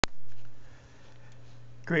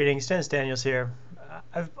Greetings, Dennis Daniels here.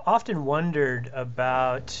 I've often wondered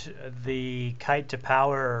about the kite to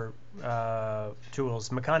power tools.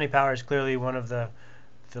 Makani Power is clearly one of the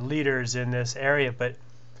leaders in this area, but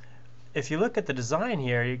if you look at the design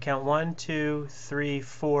here, you count 1, 2, 3,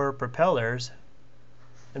 4 propellers,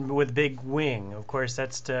 and with big wing. Of course,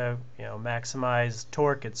 that's to maximize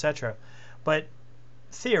torque, etc. But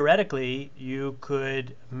theoretically, you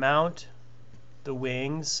could mount the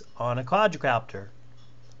wings on a quadrocopter.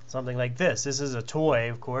 Something like this. This is a toy,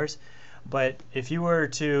 of course, but if you were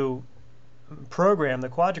to program the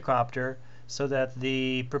quadrocopter so that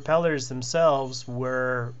the propellers themselves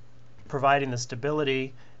were providing the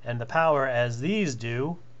stability and the power as these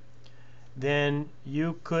do, then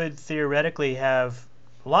you could theoretically have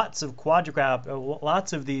lots of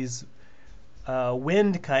lots of these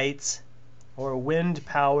wind kites or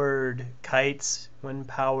wind-powered kites,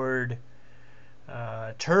 wind-powered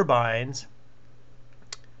turbines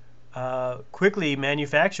quickly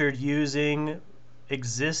manufactured using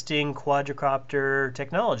existing quadrocopter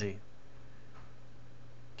technology.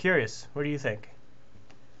 Curious, what do you think?